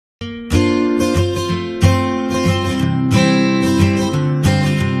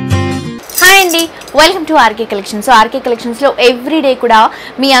Welcome to RK collections. So RK కలెక్షన్స్లో everyday కూడా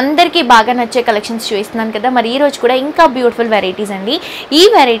మీ అందరికీ బాగా నచ్చే కలెక్షన్స్ చూపిస్తున్నాను కదా. మరి ఈ రోజు కూడా ఇంకా బ్యూటిఫుల్ వెరైటీస్ అండి. ఈ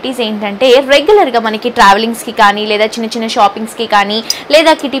వెరైటీస్ ఏంటంటే రెగ్యులర్గా మనకి ట్రావెలింగ్స్కి కానీ, లేదా చిన్న చిన్న షాపింగ్స్కి కానీ,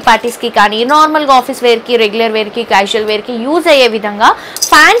 లేదా కిటీ పార్టీస్కి కానీ, నార్మల్గా ఆఫీస్ వేర్కి, రెగ్యులర్ వేర్కి, క్యాజువల్ వేర్కి యూజ్ అయ్యే విధంగా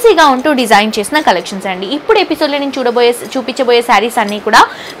ఫ్యాన్సీగా ఉంటూ డిజైన్ చేసిన కలెక్షన్స్ అండి. ఇప్పుడు ఎపిసోడ్లో నేను చూపించబోయే శారీస్ అన్నీ కూడా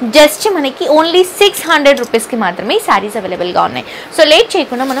జస్ట్ మనకి ఓన్లీ 600 రూపీస్కి మాత్రమే ఈ శారీస్ అవైలబుల్గా ఉన్నాయి. సో లేట్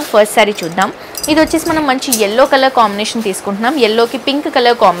చేయకుండా మనం ఫస్ట్ శారీ చూద్దాం. ఇది వచ్చేసి మనం మంచి ఎల్లో కలర్ కాంబినేషన్ తీసుకుంటున్నాం. ఎల్లోకి పింక్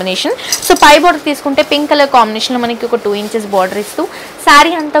కలర్ కాంబినేషన్. సో పై బోర్డర్ తీసుకుంటే పింక్ కలర్ కాంబినేషన్లో మనకి ఒక 2 ఇంచెస్ బార్డర్ ఇస్తూ,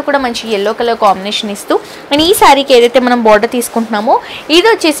 శారీ అంతా కూడా మంచి ఎల్లో కలర్ కాంబినేషన్ ఇస్తూ, అండ్ ఈ శారీకి ఏదైతే మనం బార్డర్ తీసుకుంటున్నామో ఇది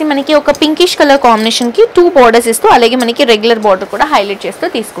వచ్చేసి మనకి ఒక పింకిష్ కలర్ కాంబినేషన్కి 2 బార్డర్స్ ఇస్తూ, అలాగే మనకి రెగ్యులర్ బార్డర్ కూడా హైలైట్ చేస్తూ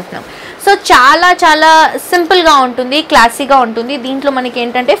తీసుకుంటున్నాం. సో చాలా చాలా సింపుల్గా ఉంటుంది, క్లాసీగా ఉంటుంది. దీంట్లో మనకి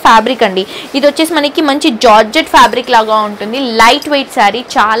ఏంటంటే ఫ్యాబ్రిక్ అండి, ఇది వచ్చేసి మనకి మంచి జార్జెట్ ఫ్యాబ్రిక్ లాగా ఉంటుంది. లైట్ వెయిట్ శారీ,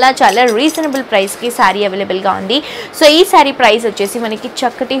 చాలా చాలా రీజనబుల్ ప్రైస్కి శారీ అవైలబుల్గా ఉంది. సో ఈ శారీ ప్రైస్ వచ్చేసి మనకి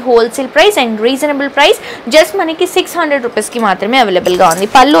చక్కటి wholesale price and reasonable price just మనకి 600 రూపీస్కి మాత్రమే అవైలబుల్గా ఉంది.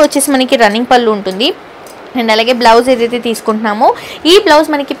 పళ్ళు వచ్చేసి మనకి రన్నింగ్ పళ్ళు ఉంటుంది. అండ్ అలాగే బ్లౌజ్ ఏదైతే తీసుకుంటున్నామో ఈ బ్లౌజ్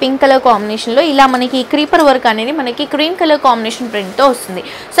మనకి పింక్ కలర్ కాంబినేషన్లో ఇలా మనకి క్రీపర్ వర్క్ అనేది మనకి క్రీమ్ కలర్ కాంబినేషన్ ప్రింట్తో వస్తుంది.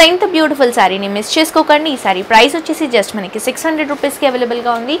 సో ఇంత బ్యూటిఫుల్ శారీని మిస్ చేసుకోకండి. ఈ శారీ ప్రైస్ వచ్చేసి జస్ట్ మనకి 600 రూపీస్కి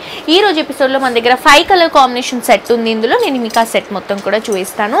అవైలబుల్గా ఉంది. ఈ రోజు ఎపిసోడ్లో మన దగ్గర 5 కలర్ కాంబినేషన్ సెట్ ఉంది. ఇందులో నేను మీకు ఆ సెట్ మొత్తం కూడా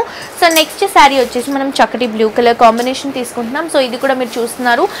చూపిస్తాను. సో నెక్స్ట్ శారీ వచ్చేసి మనం చక్కటి బ్లూ కలర్ కాంబినేషన్ తీసుకుంటున్నాం. సో ఇది కూడా మీరు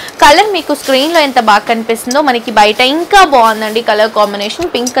చూస్తున్నారు, కలర్ మీకు స్క్రీన్లో ఎంత బాగా కనిపిస్తుందో మనకి బయట ఇంకా బాగుందండి కలర్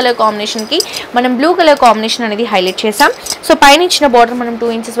కాంబినేషన్. పింక్ కలర్ కాంబినేషన్కి మనం బ్లూ కలర్ కాంబినేషన్ అనేది హైలైట్ చేసాం. సో పైన ఇచ్చిన బార్డర్ మనం 2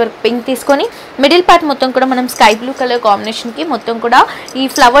 ఇంచెస్ వరకు పింక్ తీసుకొని, మిడిల్ పార్ట్ మొత్తం కూడా మనం స్కై బ్లూ కలర్ కాంబినేషన్కి మొత్తం కూడా ఈ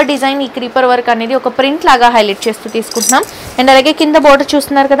ఫ్లవర్ డిజైన్, ఈ క్రీపర్ వర్క్ అనేది ఒక ప్రింట్ లాగా హైలైట్ చేస్తూ తీసుకుంటున్నాం. అండ్ అలాగే కింద బార్డర్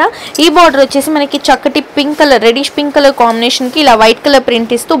చూస్తున్నారు కదా, ఈ బార్డర్ వచ్చేసి మనకి చక్కటి pink colour, reddish pink colour కాంబినేషన్కి ఇలా వైట్ కలర్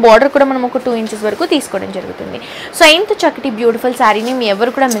ప్రింట్ ఇస్తూ బార్డర్ కూడా మనం ఒక 2 ఇంచెస్ వరకు తీసుకోవడం జరుగుతుంది. సో ఇంత చక్కటి బ్యూటిఫుల్ శారీని మీ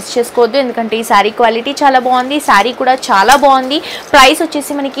ఎవరు కూడా మిస్ చేసుకోవద్దు, ఎందుకంటే ఈ శారీ క్వాలిటీ చాలా బాగుంది, శారీ కూడా చాలా బాగుంది. ప్రైస్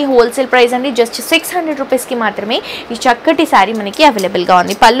వచ్చేసి మనకి హోల్సేల్ ప్రైస్ అండి, జస్ట్ 600 రూపీస్కి మాత్రమే ఈ చక్కటి శారీ మనకి అవైలబుల్గా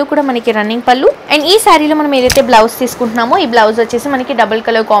ఉంది. పళ్ళు కూడా మనకి రన్నింగ్ పళ్ళు. అండ్ ఈ శారీలో మనం ఏదైతే బ్లౌజ్ తీసుకుంటున్నామో ఈ బ్లౌజ్ వచ్చేసి మనకి డబుల్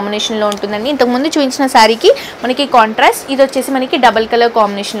కలర్ కాంబినేషన్లో ఉంటుందండి. ఇంతకుముందు చూపించిన శారీకి మనకి కాంట్రాస్ట్, ఇది వచ్చేసి మనకి డబుల్ కలర్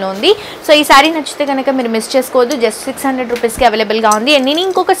కాంబినేషన్లో ఉంది. సో ఈ శారీ నచ్చితే కనుక మీరు మిస్ చేసుకోవద్దు, జస్ట్ 600 రూపీస్కి అవైలబుల్గా ఉంది. అండ్ నేను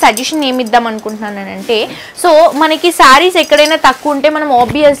ఇంకొక సజెషన్ ఏమి ఇద్దాం అనుకుంటున్నానంటే, సో మనకి శారీస్ ఎక్కడైనా తక్కువ ఉంటే మనం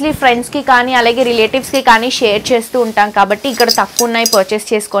ఆబ్వియస్లీ ఫ్రెండ్స్కి కానీ అలాగే రిలేటివ్స్కి కానీ షేర్ చేస్తూ ఉంటాం, కాబట్టి ఇక్కడ తక్కువ ఉన్నాయి పర్చేస్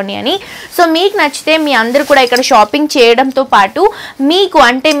చేసుకోండి అని. సో మీకు నచ్చితే మీ అందరూ కూడా ఇక్కడ షాపింగ్ చేయడంతో పాటు మీకు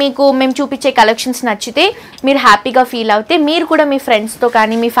అంటే మేము చూపించే కలెక్షన్స్ నచ్చితే మీరు హ్యాపీగా ఫీల్ అవుతే మీరు కూడా మీ ఫ్రెండ్స్తో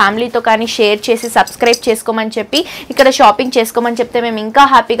కానీ మీ ఫ్యామిలీతో కానీ షేర్ చేసి సబ్స్క్రైబ్ చేసుకోమని చెప్పి ఇక్కడ షాపింగ్ చేసుకోమని చెప్తే మేము ఇంకా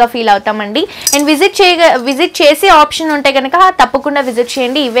హ్యాపీగా ఫీల్ అవుతామండి. అండ్ విజిట్ చేసే ఆప్షన్ ఉంటే కనుక తప్పకుండా విజిట్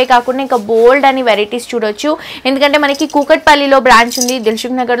చేయండి. ఇవే కాకుండా ఇంకా బోల్డ్ అని వెరైటీస్ చూడొచ్చు, ఎందుకంటే మనకి కూకట్పల్లిలో బ్రాంచ్ ఉంది,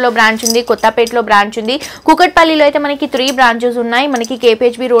 దిల్షుక్నగర్లో బ్రాంచ్ ఉంది, కొత్తపేటలో బ్రాంచ్ ఉంది. కూకట్పల్లిలో అయితే మనకి 3 బ్రాంచెస్ ఉన్నాయి. మనకి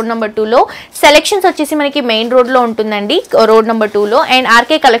KPBH రోడ్ నెంబర్ 2లో, సెలెక్షన్స్ వచ్చేసి మనకి మెయిన్ రోడ్లో ఉంటుందండి, రోడ్ నెంబర్ 2లో. అండ్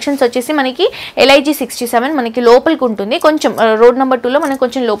RK కలెక్షన్స్ వచ్చేసి మనకి LIG 67 మనకి లోపలికి ఉంటుంది, కొంచెం రోడ్ నెంబర్ 2లో మనం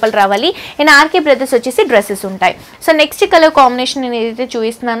కొంచెం లోపల రావాలి. అండ్ RK బ్రదర్స్ వచ్చేసి డ్రెస్సెస్ ఉంటాయి. సో నెక్స్ట్ కలర్ కాంబినేషన్ నేను ఏదైతే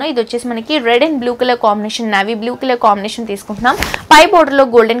చూపిస్తున్నానో ఇది వచ్చేసి మనకి red and blue colour combination, navy blue colour combination తీసుకుంటున్నాం. పై బోర్డర్లో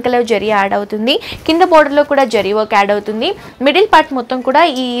గోల్డెన్ కలర్ జరీ యాడ్ అవుతుంది, కింద బోర్డర్లో కూడా జరీ వర్క్ యాడ్ అవుతుంది. మిడిల్ పార్ట్ మొత్తం కూడా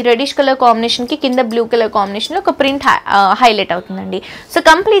ఈ రెడిష్ కలర్ కాంబినేషన్కి కింద బ్లూ కలర్ కాంబినేషన్లో ఒక ప్రింట్ హైలైట్ అవుతుందండి. సో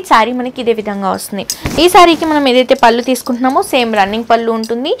కంప్లీట్ శారీ మనకి ఇదే విధంగా వస్తుంది. ఈ శారీకి మనం ఏదైతే పళ్ళు తీసుకుంటున్నామో సేమ్ రన్నింగ్ పళ్ళు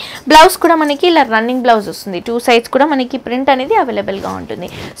ఉంటుంది. బ్లౌజ్ కూడా మనకి ఇలా రన్నింగ్ బ్లౌజ్ వస్తుంది, 2 సైడ్స్ కూడా మనకి ప్రింట్ అనేది అవైలబుల్గా ఉంటుంది.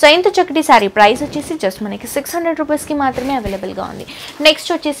 సో ఇంత చక్కటి శారీ ప్రైస్ వచ్చేసి జస్ట్ మనకి 600 రూపీస్కి మాత్రమే అవైలబుల్గా ఉంది.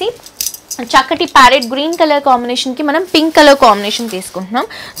 నెక్స్ట్ వచ్చేసి చక్కటి ప్యారెట్ గ్రీన్ కలర్ కాంబినేషన్కి మనం పింక్ కలర్ కాంబినేషన్ తీసుకుంటున్నాం.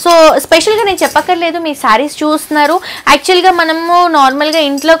 సో స్పెషల్గా నేను చెప్పక్కర్లేదు, మీ శారీస్ చూస్తున్నారు. యాక్చువల్గా మనము నార్మల్గా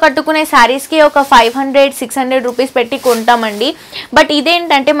ఇంట్లో కట్టుకునే శారీస్కి ఒక 500-600 రూపీస్ పెట్టి కొంటామండి. బట్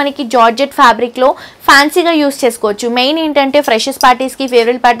ఇదేంటంటే మనకి జార్జెట్ ఫ్యాబ్రిక్లో ఫ్యాన్సీగా యూస్ చేసుకోవచ్చు. మెయిన్ ఏంటంటే ఫ్రెషర్స్ పార్టీస్కి,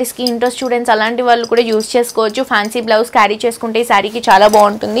 ఫేవరెట్ పార్టీస్కి, ఇంటర్ స్టూడెంట్స్ అలాంటి వాళ్ళు కూడా యూస్ చేసుకోవచ్చు. ఫ్యాన్సీ బ్లౌజ్ క్యారీ చేసుకుంటే ఈ శారీకి చాలా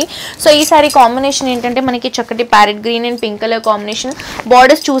బాగుంటుంది. సో ఈ శారీ కాంబినేషన్ ఏంటంటే మనకి చక్కటి parrot green and pink colour combination,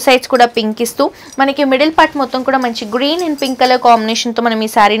 borders 2 sides కూడా పింక్ ఇస్తూ మనకి మిడిల్ పార్ట్ మొత్తం కూడా మంచి గ్రీన్ అండ్ పింక్ కలర్ కాంబినేషన్తో మనం ఈ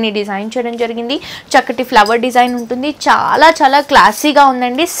శారీని డిజైన్ చేయడం జరిగింది. చక్కటి ఫ్లవర్ డిజైన్ ఉంటుంది, చాలా చాలా క్లాసీగా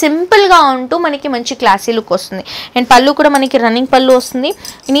ఉందండి. సింపుల్గా ఉంటూ మనకి మంచి క్లాసీ లుక్ వస్తుంది. అండ్ పళ్ళు కూడా మనకి రన్నింగ్ పళ్ళు వస్తుంది.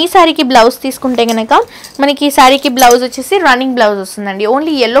 ఈ శారీకి బ్లౌజ్ తీసుకుంటే కనుక మనకి ఈ శారీకి బ్లౌజ్ వచ్చేసి రన్నింగ్ బ్లౌజ్ వస్తుందండి.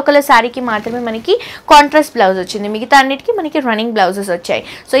 ఓన్లీ ఎల్లో కలర్ శారీకి మాత్రమే మనకి కాంట్రాస్ట్ బ్లౌజ్ వచ్చింది, మిగతా అన్నిటికీ మనకి రన్నింగ్ బ్లౌజెస్ వచ్చాయి.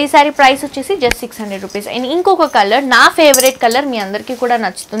 సో ఈ శారీ ప్రైస్ వచ్చేసి జస్ట్ 600 రూపీస్. అండ్ ఇంకొక కలర్, నా ఫేవరెట్ కలర్, మీ అందరికీ కూడా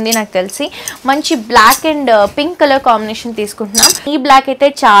నచ్చుతుంది నాకు తెలుసు, కలిసి మంచి black and pink colour combination తీసుకుంటున్నాం. ఈ బ్లాక్ అయితే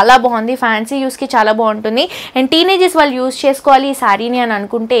చాలా బాగుంది, ఫ్యాన్సీ యూస్కి చాలా బాగుంటుంది. అండ్ టీనేజర్స్ వాళ్ళు యూస్ చేసుకోవాలి ఈ శారీని అని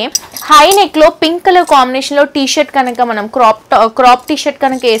అనుకుంటే హై నెక్లో పింక్ కలర్ కాంబినేషన్లో టీషర్ట్ కనుక మనం క్రాప్ టీషర్ట్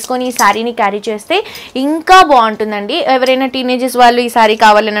కనుక వేసుకొని ఈ శారీని క్యారీ చేస్తే ఇంకా బాగుంటుందండి. ఎవరైనా టీనేజర్స్ వాళ్ళు ఈ శారీ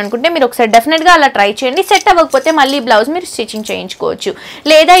కావాలని అనుకుంటే మీరు ఒకసారి డెఫినెట్గా అలా ట్రై చేయండి. సెట్ అవ్వకపోతే మళ్ళీ బ్లౌజ్ మీరు స్టిచ్చింగ్ చేయించుకోవచ్చు.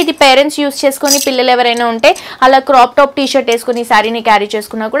 లేదా ఇది పేరెంట్స్ యూస్ చేసుకొని పిల్లలు ఎవరైనా ఉంటే అలా క్రాప్ టాప్ టీషర్ట్ వేసుకొని ఈ శారీని క్యారీ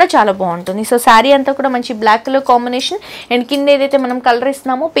చేసుకున్నా కూడా చాలా బాగుంటుంది. సో శారీ అంతా కూడా మంచి బ్లాక్ కలర్ కాంబినేషన్ అండ్ కింద ఏదైతే మనం కలర్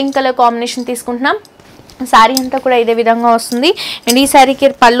ఇస్తున్నామో పింక్ కలర్ కాంబినేషన్ తీసుకుంటున్నాం. శారీ అంతా కూడా ఇదే విధంగా వస్తుంది. అండ్ ఈ శారీకి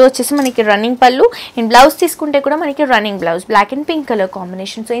పళ్ళు వచ్చేసి మనకి రన్నింగ్ పళ్ళు అండ్ బ్లౌజ్ తీసుకుంటే కూడా మనకి running blouse black and pink colour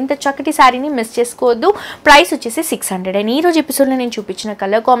combination. So ఇంత చక్కటి శారీని మిస్ చేసుకోవద్దు. ప్రైస్ వచ్చేసి 600. అండ్ ఈ రోజు ఎపిసోడ్లో నేను చూపించిన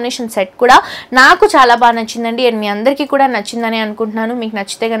కలర్ కాంబినేషన్ సెట్ కూడా నాకు చాలా బాగా నచ్చిందండి. అండ్ మీ అందరికీ కూడా నచ్చిందని అనుకుంటున్నాను. మీకు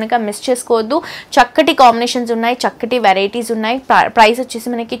నచ్చితే కనుక మిస్ చేసుకోవద్దు. చక్కటి కాంబినేషన్స్ ఉన్నాయి, చక్కటి వెరైటీస్ ఉన్నాయి. ప్రైస్ వచ్చేసి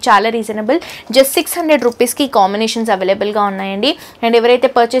మనకి చాలా రీజనబుల్, జస్ట్ 600 రూపీస్కి కాంబినేషన్స్ అవైలబుల్గా ఉన్నాయండి. అండ్ ఎవరైతే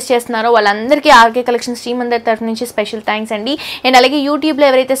పర్చేస్ చేస్తున్నారో వాళ్ళందరికీ ఆర్కే కలెక్షన్స్ అందరి తరఫు నుంచి స్పెషల్ థ్యాంక్స్ అండి. అండ్ అలాగే యూట్యూబ్లో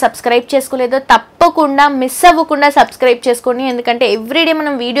ఎవరైతే సబ్స్క్రైబ్ చేసుకోలేదో తప్పకుండా మిస్ అవ్వకుండా సబ్స్క్రైబ్ చేసుకోండి. ఎందుకంటే ఎవ్రీడే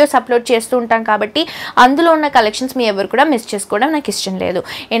మనం వీడియోస్ అప్లోడ్ చేస్తూ ఉంటాం కాబట్టి అందులో ఉన్న కలెక్షన్స్ మీ ఎవరు కూడా మిస్ చేసుకోవడం నాకు ఇష్టం లేదు.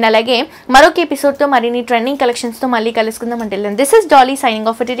 అండ్ అలాగే మరొక ఎపిసోడ్తో మరిన్ని ట్రెండింగ్ కలెక్షన్స్తో మళ్ళీ కలుసుకుందాం. అంటే this is Dolly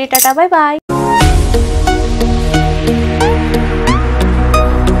signing off today. Tata, bye bye.